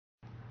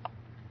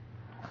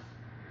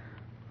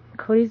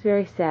Cody's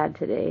very sad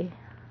today.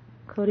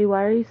 Cody,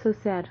 why are you so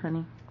sad,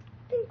 honey?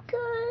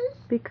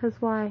 Because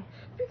why?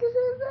 Because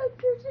I love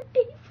Justin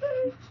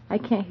Bieber. I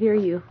can't hear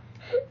you.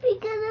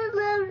 Because I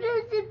love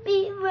Justin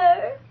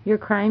Bieber. You're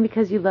crying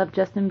because you love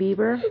Justin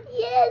Bieber?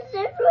 Yes,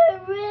 that's why I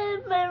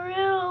ran in my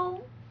room.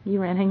 You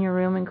ran in your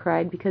room and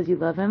cried because you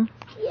love him?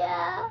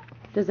 Yeah.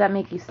 Does that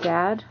make you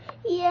sad?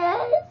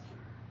 Yes.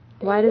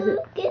 Why does I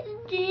don't get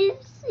to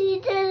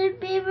see Justin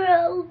Bieber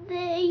all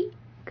day.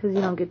 Because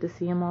you don't get to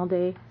see him all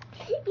day?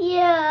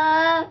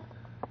 Yeah.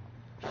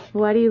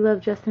 Why do you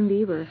love Justin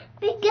Bieber?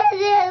 Because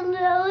I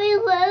know he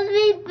loves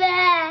me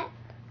back.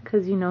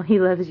 Because you know he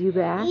loves you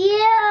back?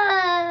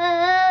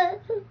 Yeah.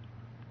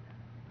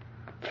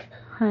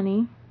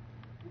 Honey,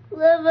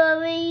 Love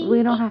mommy.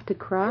 we don't have to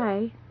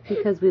cry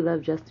because we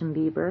love Justin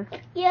Bieber.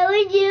 Yeah,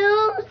 we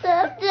do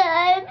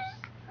sometimes.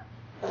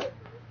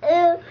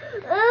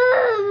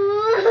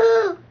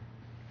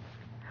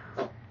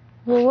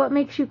 Well, what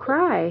makes you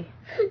cry?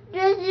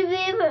 Justin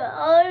Bieber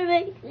always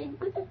makes me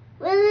cry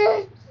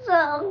with his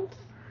songs.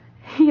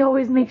 He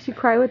always makes you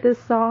cry with his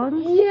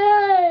songs?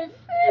 Yes.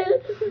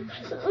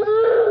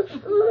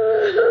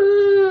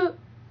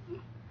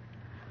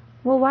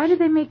 Well, why do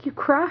they make you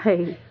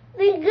cry?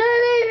 Because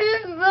I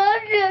just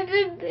love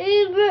Justin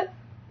Bieber.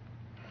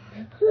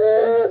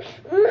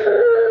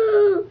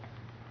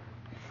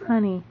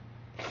 Honey,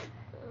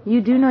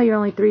 you do know you're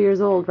only 3 years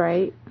old,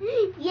 right?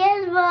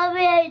 Yes,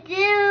 Mommy, I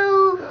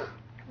do.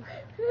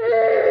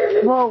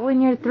 Well,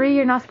 when you're 3,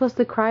 you're not supposed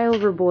to cry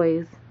over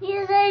boys.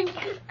 Yes, I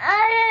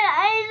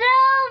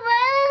know, but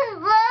I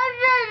love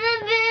Justin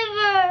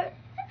Bieber.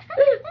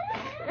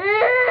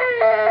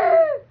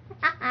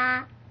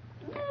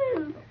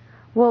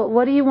 Well,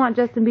 what do you want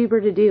Justin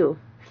Bieber to do?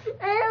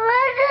 I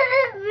want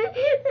Justin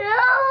Bieber.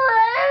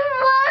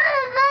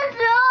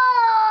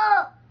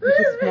 You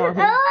just want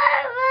him.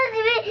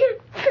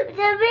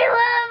 To be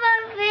one of my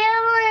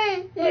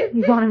family.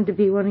 You want him to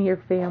be one of your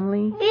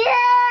family? Yes.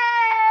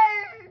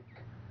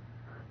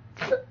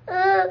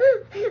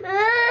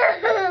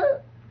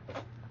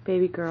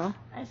 Baby girl.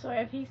 I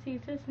swear, if he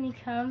sees this and he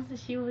comes,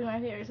 she will be my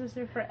favorite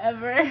sister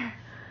forever.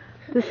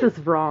 This is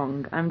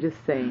wrong. I'm just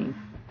saying.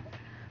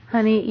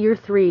 Honey, you're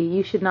 3.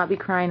 You should not be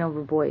crying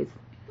over boys.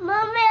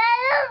 Mommy,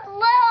 I don't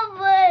love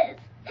boys.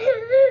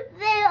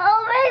 They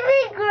all make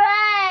me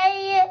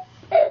cry.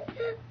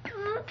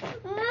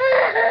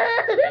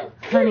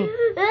 Honey.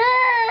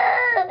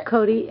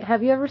 Cody,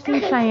 have you ever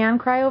seen Cheyenne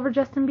cry over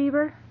Justin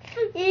Bieber?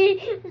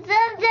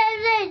 Sometimes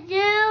I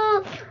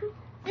do.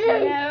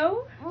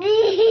 No?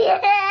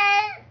 Yes.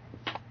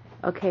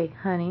 Okay,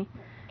 honey.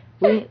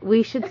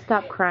 We should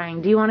stop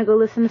crying. Do you want to go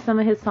listen to some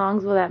of his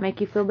songs? Will that make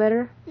you feel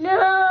better?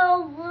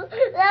 No.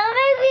 That'll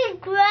make me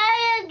cry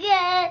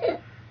again.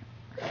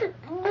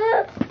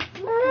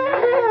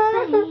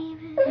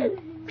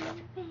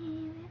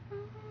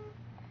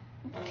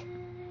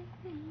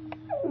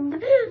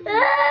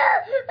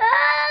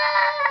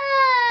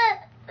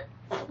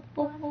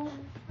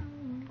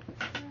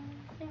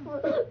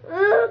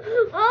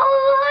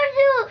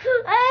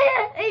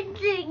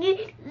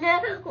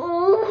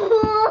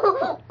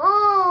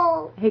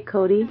 Hey,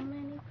 Cody.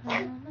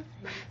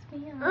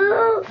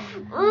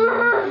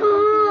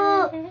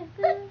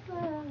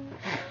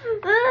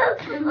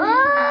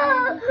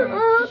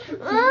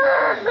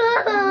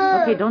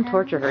 Okay, don't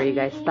torture her, you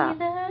guys. Stop.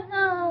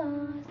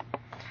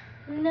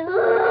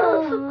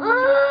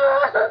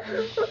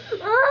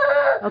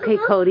 Okay,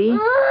 Cody.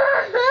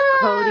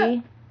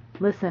 Cody,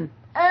 listen.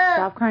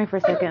 Stop crying for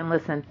a second and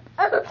listen.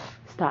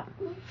 Stop.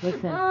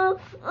 Listen.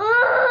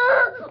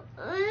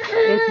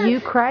 If you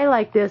cry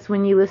like this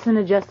when you listen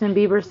to Justin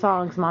Bieber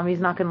songs, Mommy's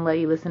not going to let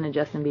you listen to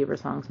Justin Bieber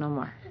songs no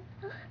more.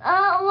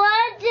 I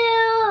want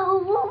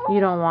to. You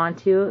don't want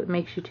to? It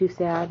makes you too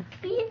sad?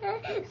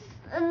 Yes.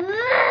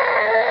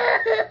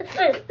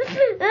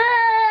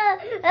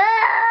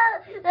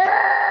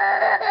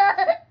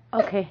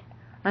 Okay,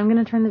 I'm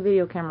going to turn the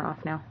video camera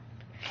off now.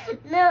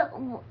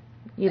 No.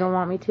 You don't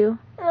want me to?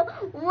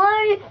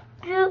 One,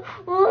 two.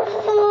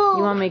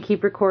 You want me to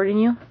keep recording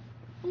you?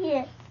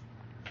 Yes.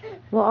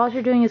 Well, all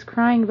you're doing is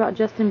crying about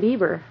Justin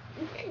Bieber.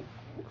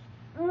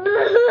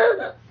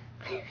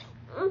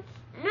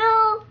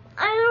 No,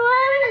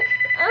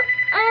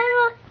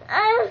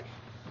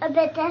 I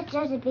bet that's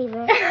Justin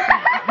Bieber.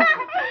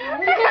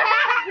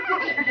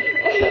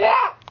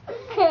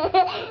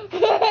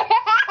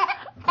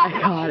 I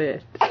got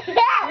it.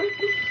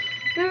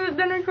 This is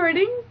done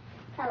recording?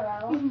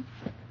 Hello.